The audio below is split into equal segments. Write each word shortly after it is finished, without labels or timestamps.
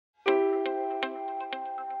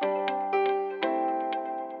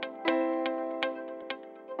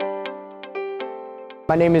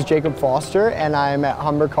My name is Jacob Foster and I'm at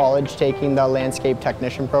Humber College taking the landscape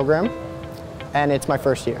technician program, and it's my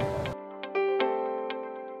first year.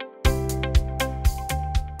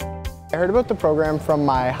 I heard about the program from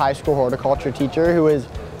my high school horticulture teacher who was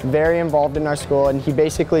very involved in our school, and he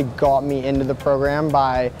basically got me into the program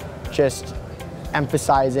by just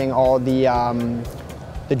emphasizing all the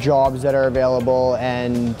jobs that are available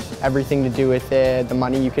and everything to do with it, the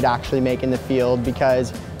money you could actually make in the field,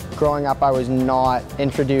 because growing up I was not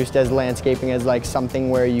introduced as landscaping as like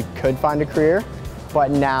something where you could find a career,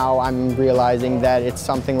 but now I'm realizing that it's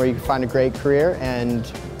something where you can find a great career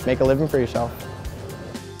and make a living for yourself.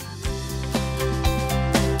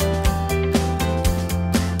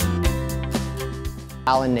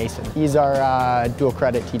 Alan Nason. He's our dual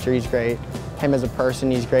credit teacher. He's great. Him as a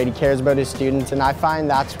person, he's great. He cares about his students, and I find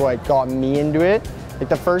that's what got me into it. Like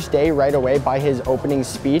the first day, right away, by his opening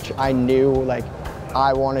speech, I knew like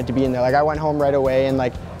I wanted to be in there. Like I went home right away and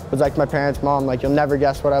like was like to my parents, Mom, like you'll never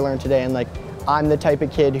guess what I learned today. And like I'm the type of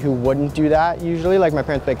kid who wouldn't do that usually. Like my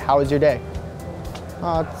parents would be like, how was your day?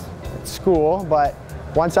 Oh, it's school. But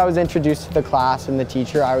once I was introduced to the class and the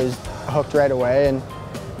teacher, I was hooked right away, and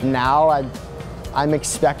now I'm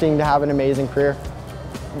expecting to have an amazing career.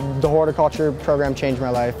 The horticulture program changed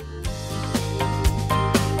my life.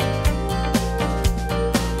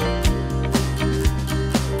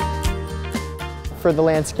 For the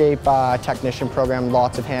landscape technician program,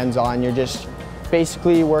 lots of hands-on. You're just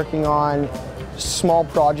basically working on small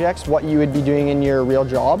projects, what you would be doing in your real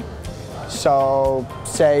job. So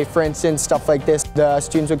say, for instance, stuff like this, the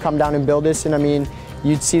students would come down and build this, and I mean,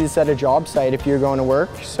 you'd see this at a job site if you're going to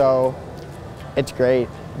work. So it's great.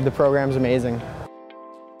 The program's amazing.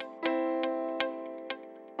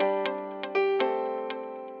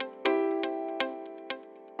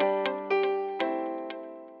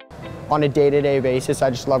 On a day-to-day basis, I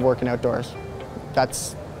just love working outdoors.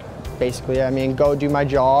 That's basically it. I mean, go do my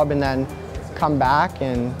job and then come back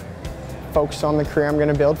and focus on the career I'm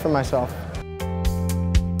gonna build for myself.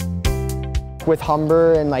 With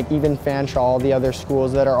Humber and like even Fanshawe, all the other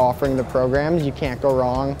schools that are offering the programs, you can't go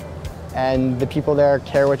wrong. And the people there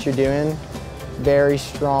care what you're doing. Very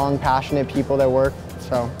strong, passionate people that work,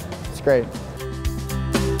 so it's great.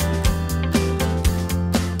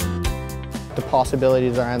 The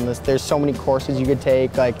possibilities are endless. There's so many courses you could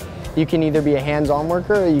take. Like, you can either be a hands-on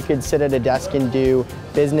worker or you could sit at a desk and do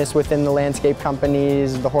business within the landscape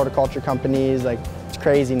companies, the horticulture companies. Like, it's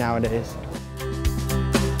crazy nowadays.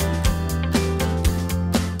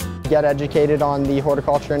 Get educated on the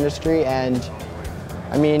horticulture industry, and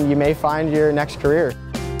I mean, you may find your next career.